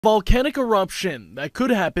Volcanic eruption that could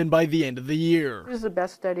happen by the end of the year. This is the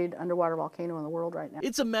best studied underwater volcano in the world right now.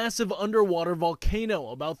 It's a massive underwater volcano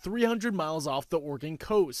about 300 miles off the Oregon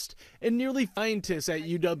coast, and nearly scientists at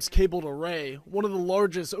UW's Cabled Array, one of the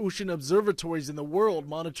largest ocean observatories in the world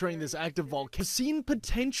monitoring this active volcano, have seen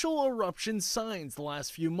potential eruption signs the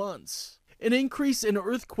last few months. An increase in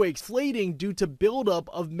earthquakes inflating due to buildup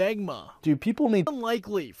of magma. Do people need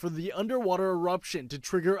Unlikely for the underwater eruption to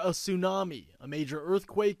trigger a tsunami, a major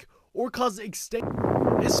earthquake, or cause extinction,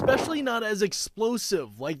 especially not as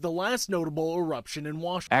explosive like the last notable eruption in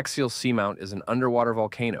Washington. Axial Seamount is an underwater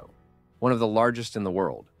volcano, one of the largest in the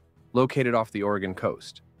world, located off the Oregon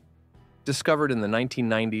coast. Discovered in the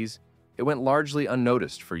 1990s, it went largely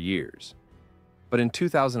unnoticed for years. But in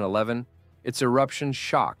 2011, its eruption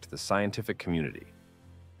shocked the scientific community.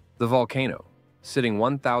 The volcano, sitting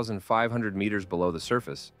 1,500 meters below the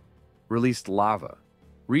surface, released lava,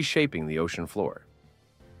 reshaping the ocean floor.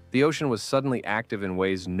 The ocean was suddenly active in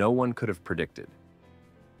ways no one could have predicted.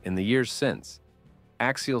 In the years since,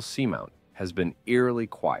 Axial Seamount has been eerily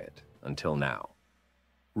quiet until now.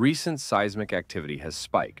 Recent seismic activity has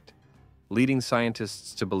spiked, leading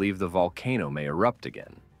scientists to believe the volcano may erupt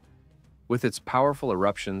again. With its powerful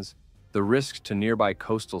eruptions, the risk to nearby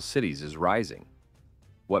coastal cities is rising.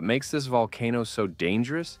 What makes this volcano so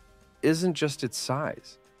dangerous isn't just its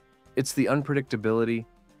size. It's the unpredictability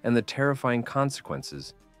and the terrifying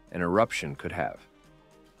consequences an eruption could have.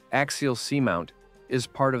 Axial Seamount is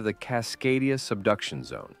part of the Cascadia subduction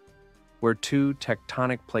zone, where two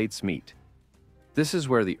tectonic plates meet. This is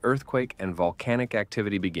where the earthquake and volcanic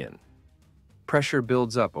activity begin. Pressure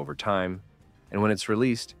builds up over time, and when it's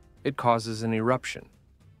released, it causes an eruption.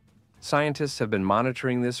 Scientists have been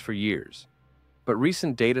monitoring this for years, but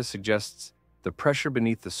recent data suggests the pressure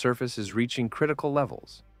beneath the surface is reaching critical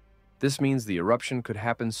levels. This means the eruption could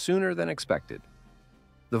happen sooner than expected.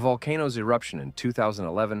 The volcano's eruption in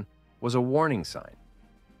 2011 was a warning sign.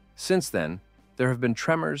 Since then, there have been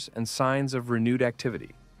tremors and signs of renewed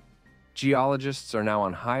activity. Geologists are now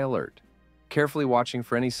on high alert, carefully watching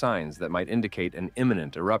for any signs that might indicate an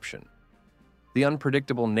imminent eruption. The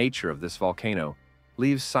unpredictable nature of this volcano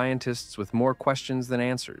leaves scientists with more questions than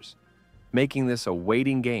answers, making this a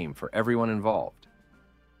waiting game for everyone involved.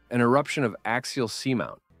 An eruption of Axial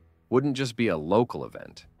Seamount wouldn't just be a local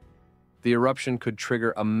event. The eruption could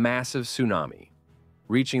trigger a massive tsunami,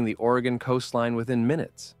 reaching the Oregon coastline within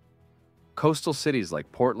minutes. Coastal cities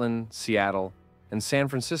like Portland, Seattle, and San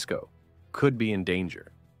Francisco could be in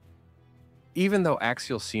danger. Even though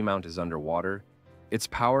Axial Seamount is underwater, its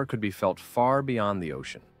power could be felt far beyond the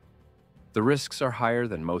ocean. The risks are higher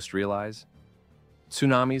than most realize.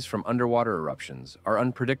 Tsunamis from underwater eruptions are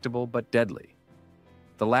unpredictable but deadly.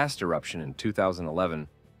 The last eruption in 2011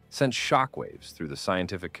 sent shockwaves through the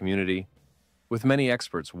scientific community, with many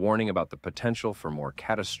experts warning about the potential for more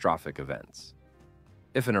catastrophic events.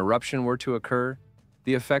 If an eruption were to occur,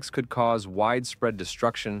 the effects could cause widespread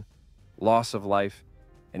destruction, loss of life,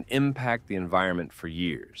 and impact the environment for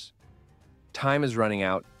years. Time is running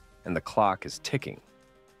out, and the clock is ticking.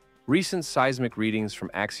 Recent seismic readings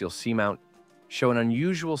from Axial Seamount show an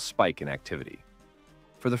unusual spike in activity.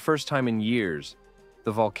 For the first time in years,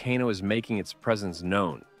 the volcano is making its presence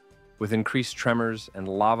known, with increased tremors and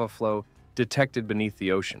lava flow detected beneath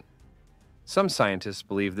the ocean. Some scientists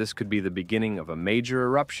believe this could be the beginning of a major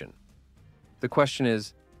eruption. The question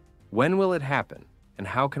is, when will it happen, and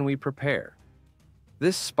how can we prepare?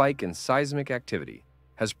 This spike in seismic activity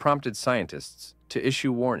has prompted scientists to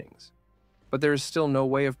issue warnings, but there is still no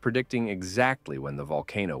way of predicting exactly when the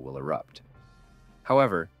volcano will erupt.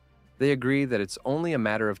 However, they agree that it's only a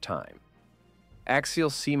matter of time. Axial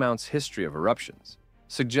Seamount's history of eruptions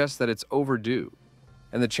suggests that it's overdue,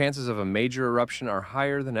 and the chances of a major eruption are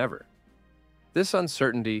higher than ever. This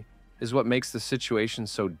uncertainty is what makes the situation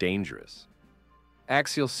so dangerous.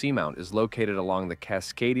 Axial Seamount is located along the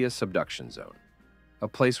Cascadia subduction zone, a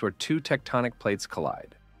place where two tectonic plates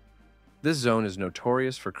collide. This zone is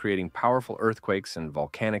notorious for creating powerful earthquakes and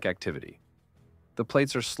volcanic activity. The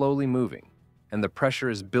plates are slowly moving, and the pressure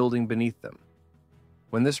is building beneath them.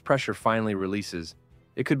 When this pressure finally releases,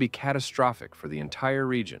 it could be catastrophic for the entire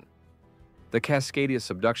region. The Cascadia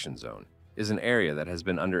subduction zone is an area that has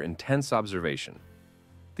been under intense observation.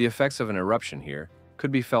 The effects of an eruption here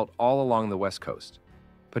could be felt all along the West Coast,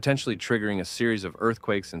 potentially triggering a series of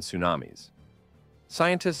earthquakes and tsunamis.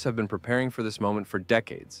 Scientists have been preparing for this moment for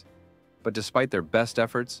decades, but despite their best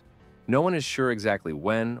efforts, no one is sure exactly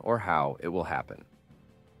when or how it will happen.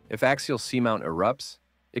 If Axial Seamount erupts,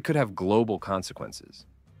 it could have global consequences.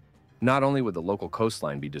 Not only would the local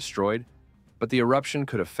coastline be destroyed, but the eruption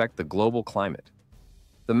could affect the global climate.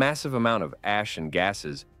 The massive amount of ash and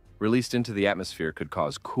gases released into the atmosphere could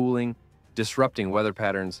cause cooling, disrupting weather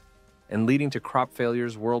patterns, and leading to crop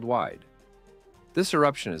failures worldwide. This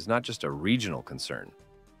eruption is not just a regional concern,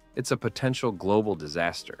 it's a potential global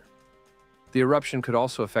disaster. The eruption could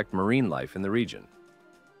also affect marine life in the region.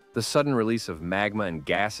 The sudden release of magma and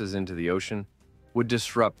gases into the ocean would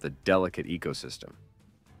disrupt the delicate ecosystem.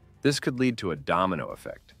 This could lead to a domino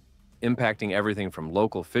effect, impacting everything from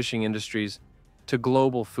local fishing industries to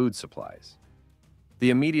global food supplies. The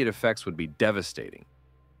immediate effects would be devastating,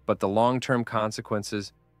 but the long-term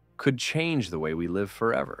consequences could change the way we live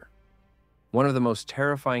forever. One of the most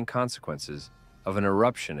terrifying consequences of an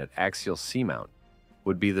eruption at Axial Seamount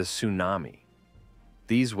would be the tsunami.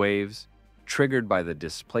 These waves, triggered by the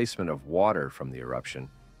displacement of water from the eruption,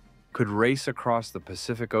 could race across the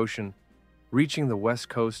Pacific Ocean, reaching the West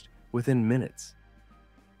Coast within minutes.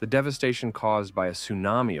 The devastation caused by a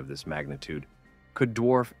tsunami of this magnitude could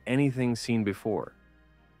dwarf anything seen before,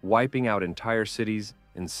 wiping out entire cities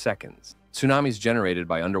in seconds. Tsunamis generated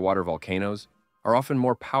by underwater volcanoes are often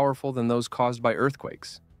more powerful than those caused by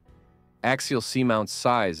earthquakes. Axial Seamount's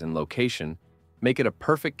size and location make it a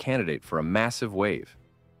perfect candidate for a massive wave.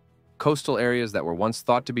 Coastal areas that were once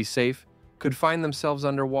thought to be safe could find themselves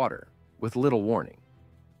underwater with little warning.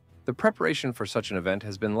 The preparation for such an event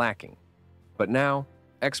has been lacking, but now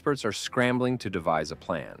experts are scrambling to devise a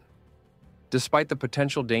plan. Despite the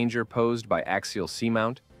potential danger posed by Axial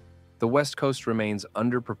Seamount, the West Coast remains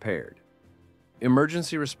underprepared.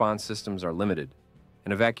 Emergency response systems are limited,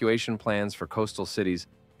 and evacuation plans for coastal cities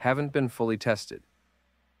haven't been fully tested.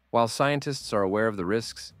 While scientists are aware of the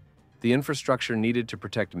risks, the infrastructure needed to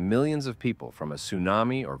protect millions of people from a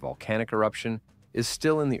tsunami or volcanic eruption is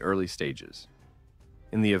still in the early stages.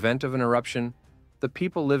 In the event of an eruption, the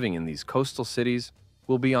people living in these coastal cities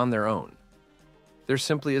will be on their own. There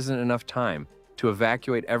simply isn't enough time to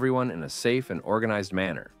evacuate everyone in a safe and organized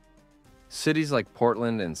manner. Cities like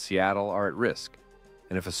Portland and Seattle are at risk,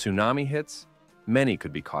 and if a tsunami hits, many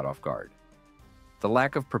could be caught off guard. The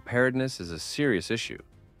lack of preparedness is a serious issue,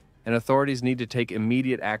 and authorities need to take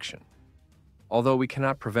immediate action. Although we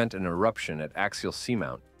cannot prevent an eruption at Axial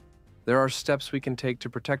Seamount, there are steps we can take to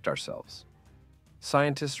protect ourselves.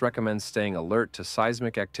 Scientists recommend staying alert to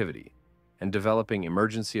seismic activity and developing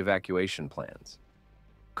emergency evacuation plans.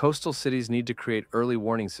 Coastal cities need to create early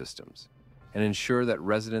warning systems and ensure that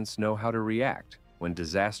residents know how to react when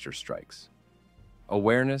disaster strikes.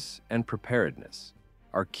 Awareness and preparedness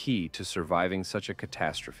are key to surviving such a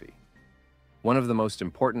catastrophe. One of the most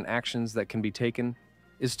important actions that can be taken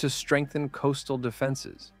is to strengthen coastal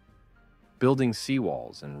defenses. Building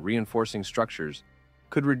seawalls and reinforcing structures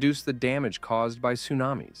could reduce the damage caused by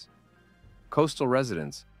tsunamis. Coastal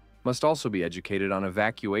residents must also be educated on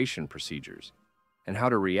evacuation procedures and how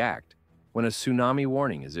to react when a tsunami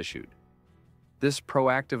warning is issued. This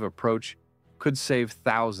proactive approach could save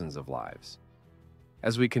thousands of lives.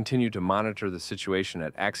 As we continue to monitor the situation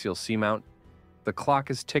at Axial Seamount, the clock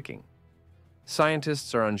is ticking.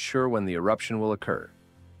 Scientists are unsure when the eruption will occur,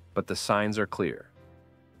 but the signs are clear.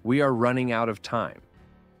 We are running out of time.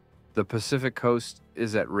 The Pacific coast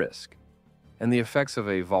is at risk, and the effects of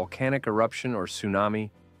a volcanic eruption or tsunami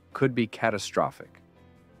could be catastrophic.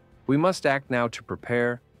 We must act now to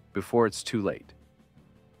prepare before it's too late.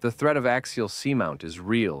 The threat of Axial Seamount is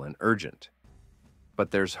real and urgent, but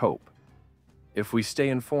there's hope. If we stay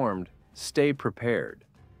informed, stay prepared,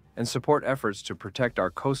 and support efforts to protect our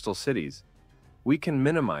coastal cities, we can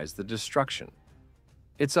minimize the destruction.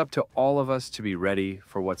 It's up to all of us to be ready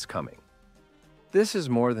for what's coming. This is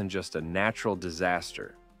more than just a natural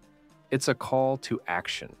disaster. It's a call to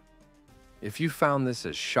action. If you found this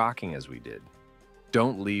as shocking as we did,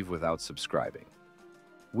 don't leave without subscribing.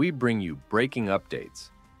 We bring you breaking updates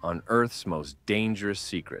on Earth's most dangerous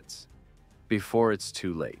secrets before it's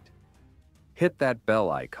too late. Hit that bell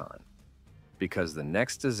icon, because the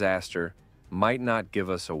next disaster might not give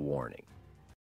us a warning.